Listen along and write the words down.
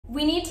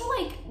We need to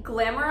like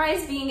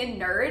glamorize being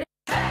a nerd.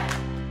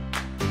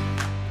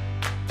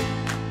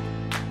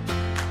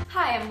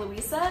 Hi, I'm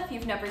Louisa, if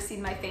you've never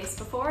seen my face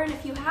before, and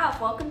if you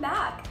have, welcome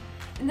back.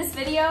 In this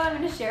video, I'm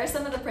going to share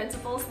some of the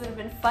principles that have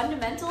been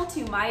fundamental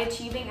to my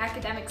achieving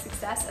academic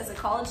success as a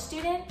college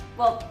student.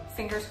 Well,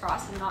 fingers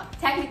crossed, I'm not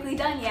technically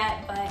done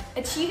yet, but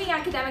achieving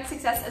academic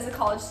success as a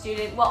college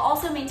student while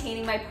also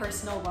maintaining my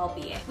personal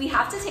well-being. We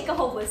have to take a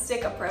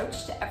holistic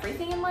approach to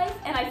everything in life,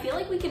 and I feel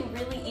like we can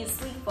really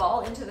easily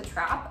fall into the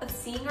trap of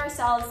seeing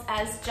ourselves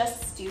as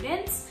just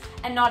students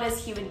and not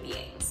as human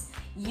beings.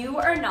 You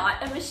are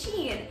not a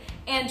machine,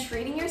 and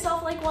treating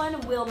yourself like one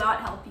will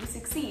not help you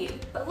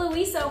succeed. But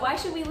Louisa, why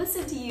should we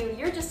listen to you?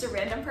 You're just a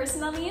random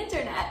person on the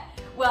internet.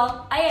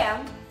 Well, I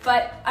am,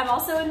 but I'm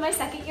also in my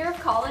second year of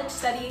college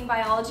studying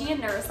biology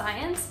and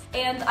neuroscience,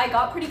 and I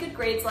got pretty good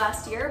grades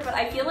last year, but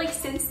I feel like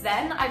since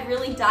then I've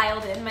really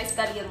dialed in my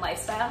study and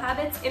lifestyle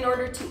habits in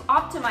order to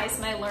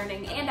optimize my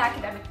learning and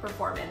academic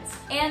performance.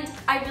 And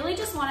I really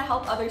just want to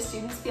help other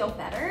students feel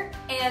better,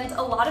 and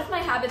a lot of my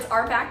habits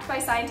are backed by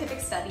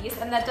scientific studies,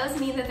 and that does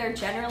mean that they're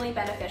generally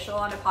beneficial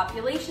on a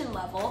population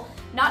level,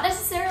 not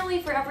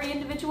necessarily for every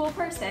individual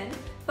person,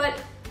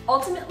 but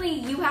ultimately,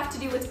 you have to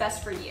do what's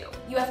best for you.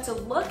 You have to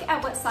look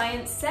at what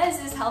science says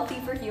is healthy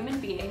for human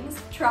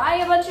beings, try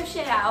a bunch of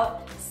shit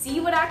out, see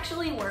what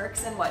actually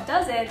works and what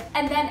doesn't,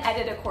 and then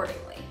edit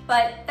accordingly.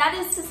 But that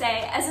is to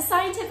say, as a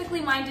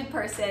scientifically minded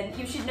person,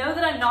 you should know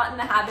that I'm not in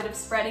the habit of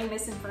spreading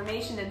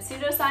misinformation and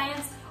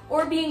pseudoscience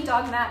or being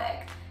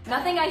dogmatic.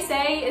 Nothing I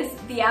say is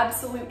the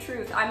absolute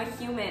truth. I'm a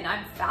human,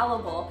 I'm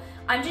fallible.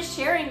 I'm just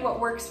sharing what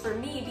works for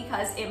me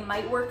because it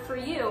might work for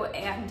you,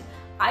 and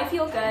I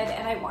feel good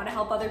and I want to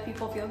help other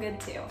people feel good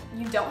too.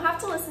 You don't have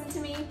to listen to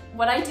me.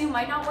 What I do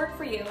might not work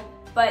for you,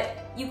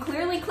 but you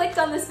clearly clicked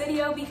on this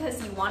video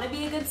because you want to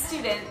be a good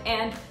student,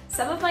 and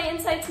some of my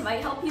insights might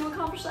help you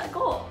accomplish that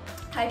goal.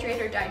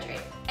 Hydrate or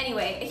dihydrate.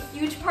 Anyway, a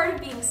huge part of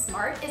being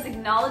smart is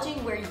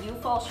acknowledging where you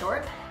fall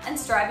short and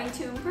striving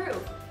to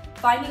improve,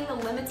 finding the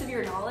limits of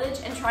your knowledge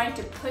and trying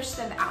to push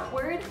them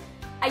outward,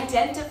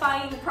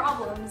 identifying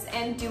problems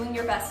and doing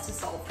your best to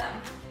solve them.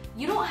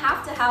 You don't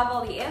have to have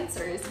all the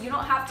answers. You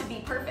don't have to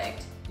be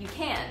perfect. You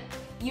can.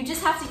 You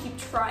just have to keep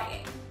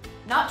trying.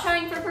 Not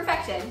trying for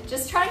perfection,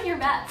 just trying your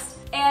best.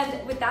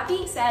 And with that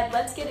being said,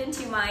 let's get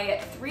into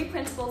my 3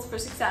 principles for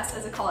success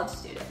as a college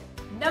student.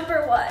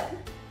 Number 1,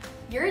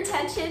 your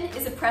attention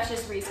is a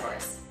precious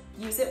resource.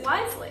 Use it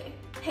wisely.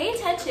 Pay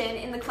attention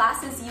in the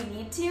classes you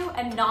need to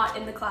and not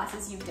in the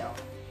classes you don't.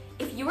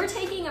 If you are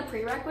taking a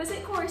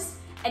prerequisite course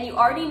and you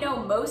already know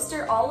most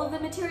or all of the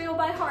material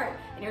by heart,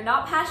 and you're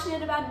not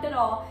passionate about it at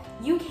all,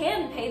 you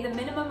can pay the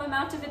minimum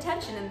amount of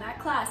attention in that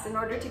class in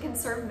order to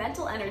conserve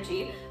mental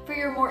energy for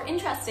your more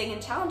interesting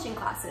and challenging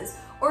classes,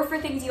 or for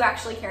things you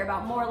actually care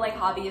about more, like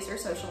hobbies or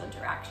social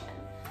interaction.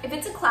 If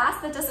it's a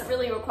class that doesn't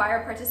really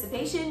require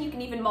participation, you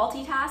can even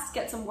multitask,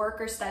 get some work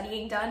or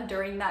studying done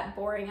during that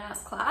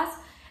boring-ass class.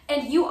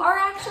 And you are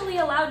actually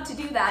allowed to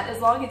do that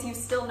as long as you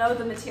still know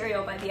the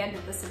material by the end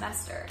of the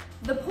semester.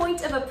 The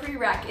point of a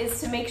prereq is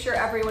to make sure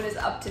everyone is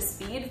up to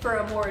speed for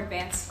a more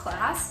advanced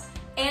class.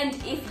 And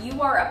if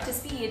you are up to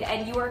speed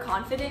and you are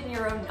confident in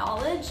your own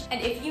knowledge, and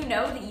if you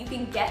know that you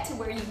can get to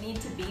where you need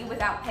to be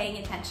without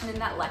paying attention in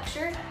that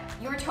lecture,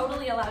 you're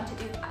totally allowed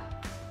to do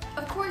that.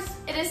 Of course,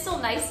 it is still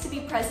nice to be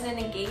present and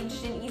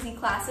engaged in easy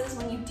classes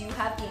when you do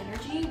have the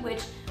energy,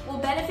 which will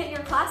benefit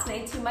your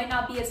classmates who might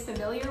not be as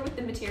familiar with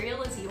the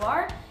material as you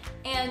are,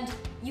 and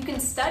you can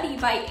study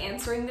by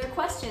answering their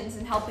questions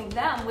and helping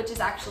them, which is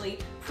actually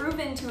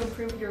proven to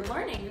improve your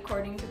learning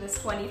according to this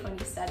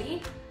 2020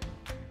 study.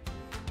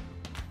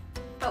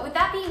 But with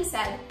that being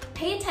said,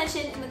 pay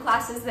attention in the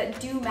classes that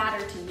do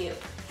matter to you.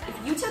 If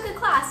you took a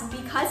class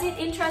because it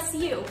interests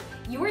you,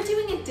 you are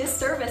doing a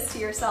disservice to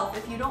yourself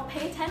if you don't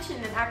pay attention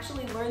and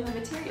actually learn the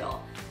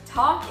material.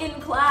 Talk in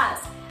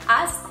class,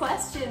 ask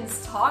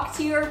questions, talk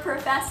to your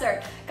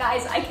professor.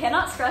 Guys, I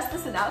cannot stress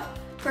this enough.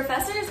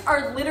 Professors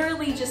are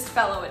literally just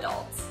fellow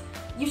adults.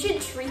 You should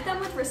treat them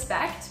with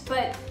respect,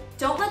 but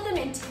don't let them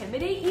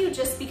intimidate you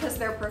just because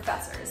they're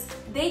professors.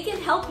 They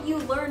can help you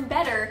learn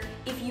better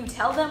if you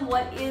tell them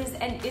what is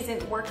and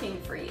isn't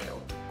working for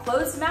you.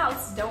 Closed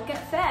mouths don't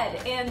get fed,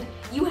 and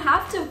you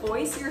have to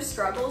voice your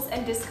struggles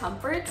and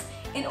discomforts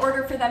in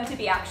order for them to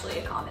be actually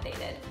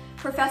accommodated.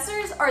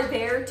 Professors are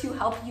there to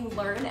help you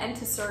learn and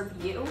to serve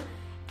you,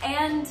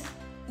 and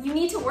you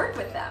need to work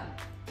with them.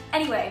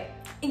 Anyway,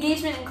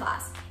 engagement in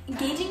class.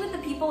 Engaging with the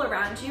people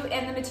around you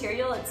and the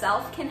material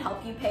itself can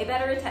help you pay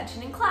better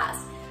attention in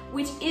class,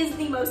 which is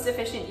the most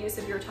efficient use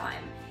of your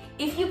time.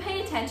 If you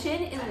pay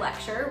attention in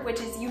lecture, which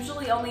is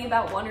usually only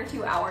about 1 or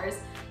 2 hours,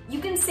 you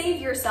can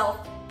save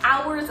yourself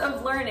hours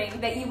of learning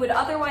that you would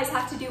otherwise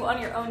have to do on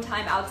your own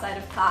time outside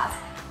of class,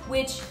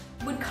 which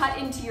would cut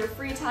into your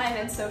free time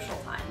and social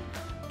time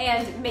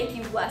and make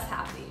you less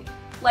happy.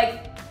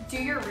 Like,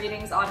 do your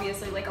readings,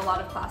 obviously, like a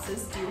lot of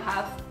classes do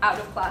have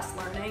out-of-class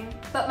learning.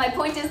 But my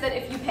point is that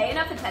if you pay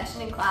enough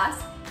attention in class,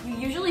 you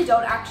usually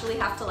don't actually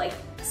have to like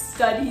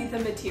study the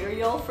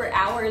material for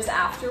hours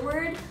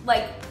afterward.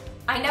 Like,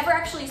 I never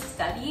actually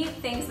study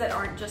things that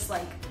aren't just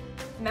like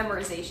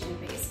memorization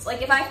based.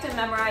 Like if I have to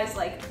memorize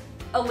like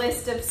a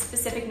list of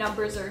specific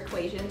numbers or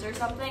equations or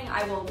something,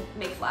 I will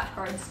make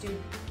flashcards, do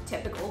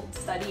typical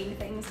studying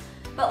things.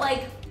 But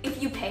like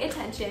if you pay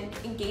attention,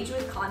 engage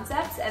with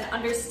concepts, and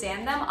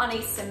understand them on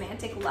a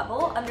semantic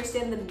level,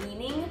 understand the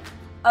meaning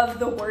of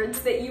the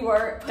words that you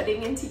are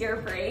putting into your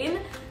brain,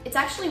 it's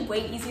actually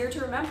way easier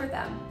to remember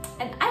them.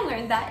 And I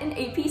learned that in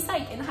AP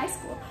Psych in high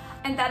school.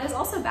 And that is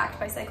also backed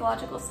by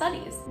psychological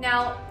studies.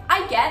 Now,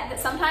 I get that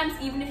sometimes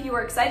even if you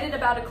are excited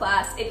about a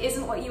class, it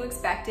isn't what you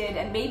expected,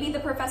 and maybe the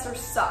professor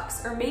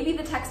sucks, or maybe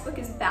the textbook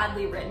is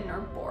badly written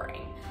or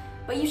boring.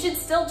 But you should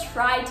still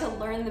try to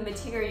learn the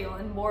material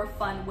in more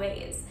fun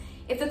ways.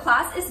 If the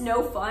class is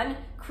no fun,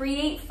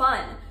 create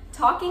fun.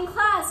 Talk in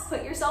class,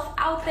 put yourself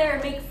out there,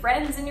 make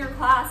friends in your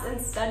class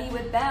and study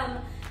with them.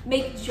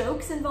 Make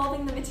jokes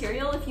involving the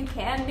material if you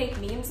can,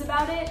 make memes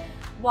about it.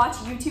 Watch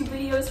YouTube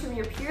videos from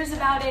your peers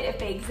about it if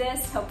they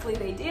exist, hopefully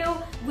they do.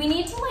 We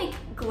need to like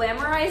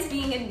glamorize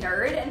being a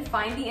nerd and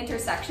find the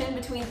intersection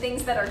between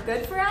things that are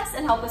good for us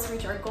and help us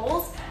reach our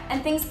goals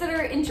and things that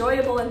are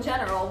enjoyable in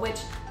general, which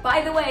by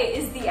the way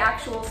is the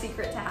actual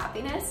secret to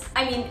happiness.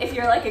 I mean, if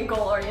you're like a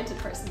goal-oriented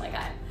person like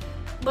I am.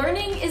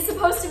 Learning is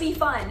supposed to be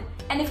fun,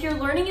 and if your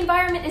learning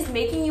environment is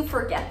making you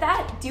forget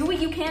that, do what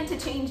you can to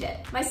change it.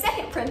 My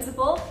second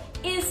principle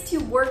is to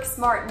work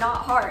smart, not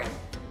hard.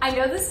 I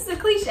know this is a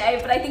cliche,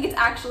 but I think it's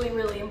actually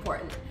really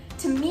important.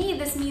 To me,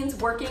 this means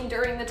working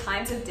during the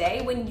times of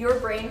day when your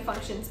brain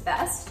functions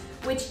best,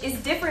 which is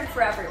different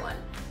for everyone.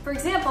 For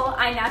example,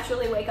 I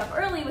naturally wake up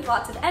early with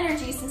lots of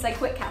energy since I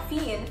quit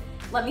caffeine.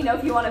 Let me know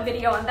if you want a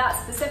video on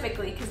that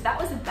specifically, because that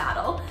was a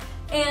battle.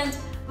 And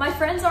my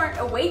friends aren't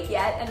awake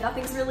yet and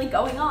nothing's really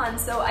going on,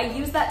 so I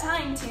use that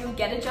time to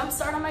get a jump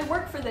start on my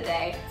work for the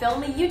day,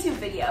 film a YouTube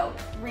video,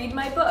 read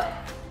my book,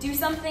 do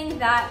something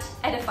that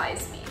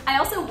edifies me. I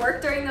also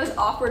work during those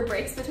awkward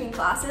breaks between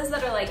classes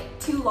that are like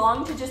too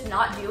long to just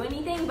not do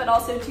anything, but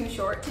also too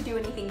short to do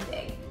anything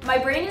big. My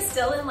brain is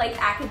still in like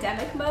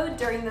academic mode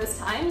during those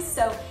times,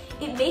 so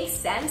it makes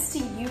sense to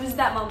use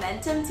that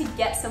momentum to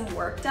get some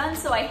work done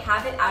so I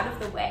have it out of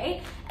the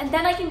way, and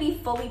then I can be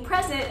fully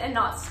present and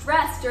not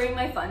stressed during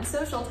my fun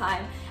social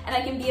time, and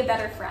I can be a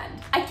better friend.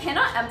 I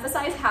cannot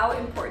emphasize how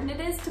important it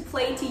is to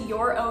play to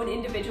your own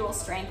individual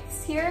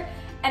strengths here,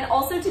 and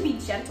also to be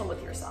gentle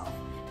with yourself.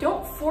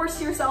 Don't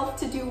force yourself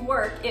to do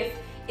work if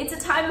it's a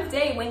time of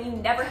day when you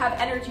never have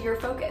energy or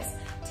focus.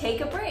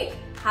 Take a break,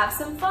 have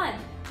some fun,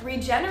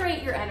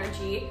 regenerate your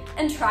energy,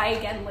 and try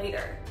again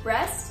later.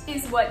 Rest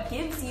is what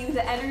gives you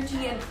the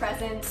energy and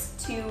presence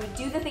to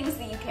do the things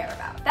that you care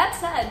about. That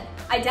said,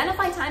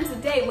 identify times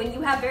of day when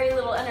you have very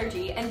little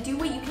energy and do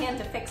what you can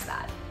to fix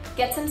that.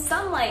 Get some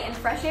sunlight and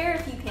fresh air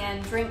if you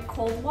can, drink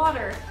cold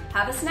water,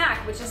 have a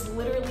snack, which is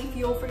literally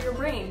fuel for your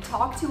brain,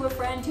 talk to a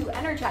friend who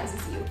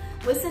energizes you,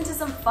 listen to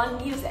some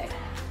fun music.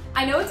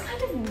 I know it's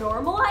kind of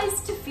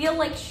normalized to feel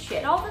like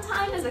shit all the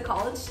time as a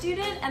college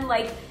student and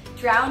like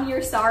drown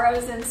your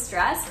sorrows and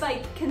stress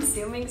by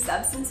consuming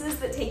substances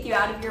that take you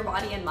out of your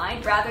body and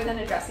mind rather than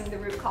addressing the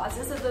root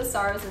causes of those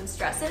sorrows and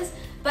stresses,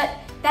 but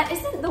that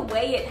isn't the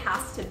way it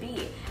has to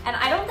be, and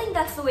I don't think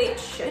that's the way it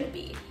should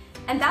be.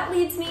 And that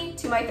leads me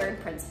to my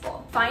third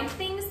principle. Find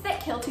things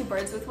that kill two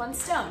birds with one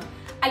stone.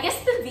 I guess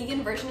the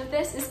vegan version of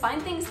this is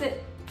find things that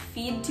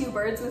feed two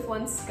birds with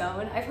one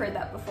scone. I've heard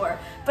that before,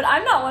 but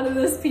I'm not one of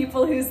those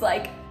people who's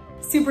like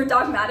super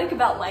dogmatic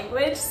about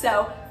language,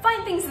 so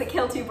find things that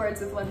kill two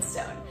birds with one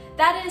stone.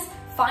 That is,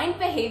 find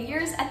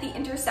behaviors at the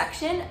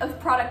intersection of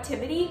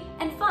productivity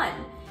and fun.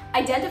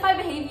 Identify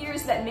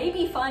behaviors that may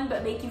be fun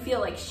but make you feel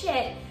like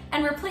shit,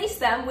 and replace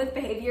them with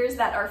behaviors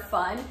that are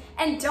fun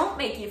and don't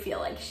make you feel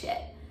like shit.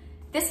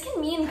 This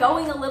can mean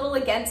going a little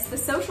against the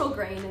social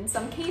grain in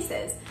some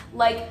cases,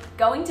 like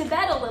going to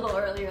bed a little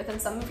earlier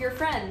than some of your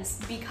friends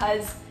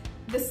because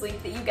the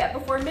sleep that you get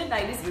before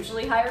midnight is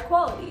usually higher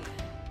quality,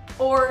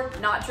 or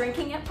not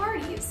drinking at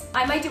parties.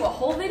 I might do a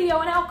whole video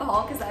on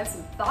alcohol because I have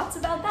some thoughts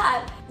about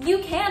that. You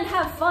can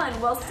have fun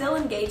while still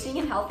engaging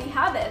in healthy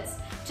habits.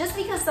 Just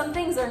because some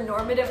things are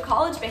normative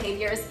college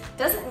behaviors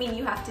doesn't mean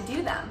you have to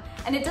do them,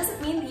 and it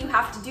doesn't mean that you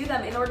have to do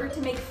them in order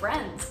to make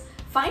friends.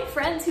 Find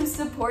friends who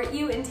support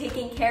you in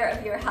taking care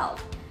of your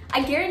health.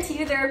 I guarantee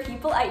you there are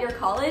people at your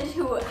college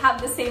who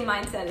have the same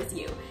mindset as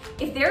you.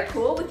 If they're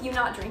cool with you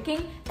not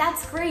drinking,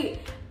 that's great.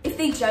 If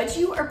they judge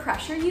you or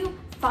pressure you,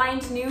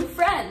 find new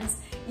friends.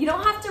 You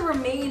don't have to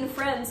remain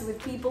friends with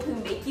people who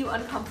make you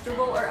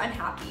uncomfortable or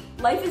unhappy.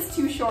 Life is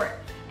too short,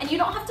 and you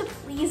don't have to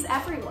please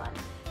everyone.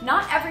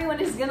 Not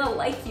everyone is gonna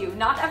like you.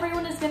 Not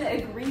everyone is gonna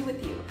agree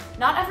with you.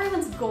 Not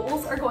everyone's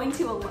goals are going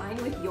to align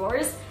with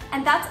yours,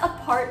 and that's a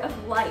part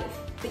of life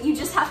that you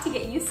just have to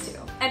get used to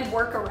and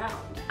work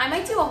around. I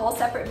might do a whole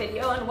separate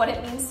video on what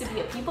it means to be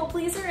a people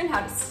pleaser and how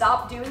to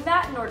stop doing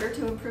that in order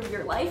to improve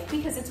your life,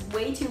 because it's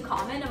way too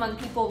common among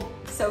people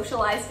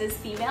socialized as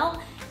female,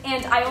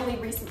 and I only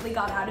recently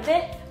got out of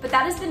it, but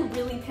that has been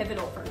really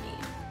pivotal for me.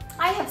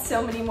 I have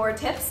so many more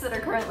tips that are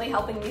currently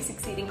helping me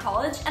succeed in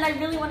college, and I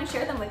really want to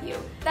share them with you.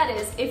 That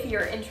is, if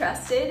you're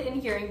interested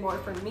in hearing more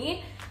from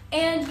me,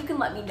 And you can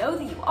let me know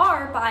that you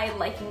are by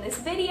liking this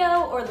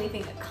video or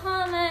leaving a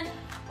comment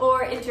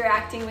or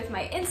interacting with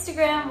my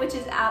Instagram, which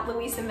is at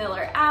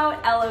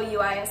 @LouisaMillerout,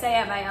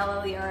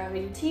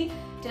 LouisaMillerout.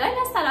 Did I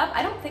mess that up?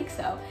 I don't think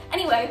so.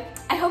 Anyway,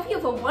 I hope you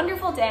have a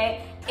wonderful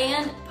day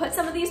and put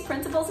some of these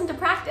principles into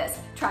practice.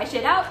 Try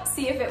shit out,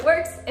 see if it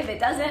works. If it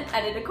doesn't,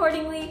 edit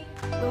accordingly.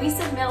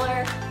 Louisa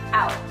Miller,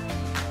 out.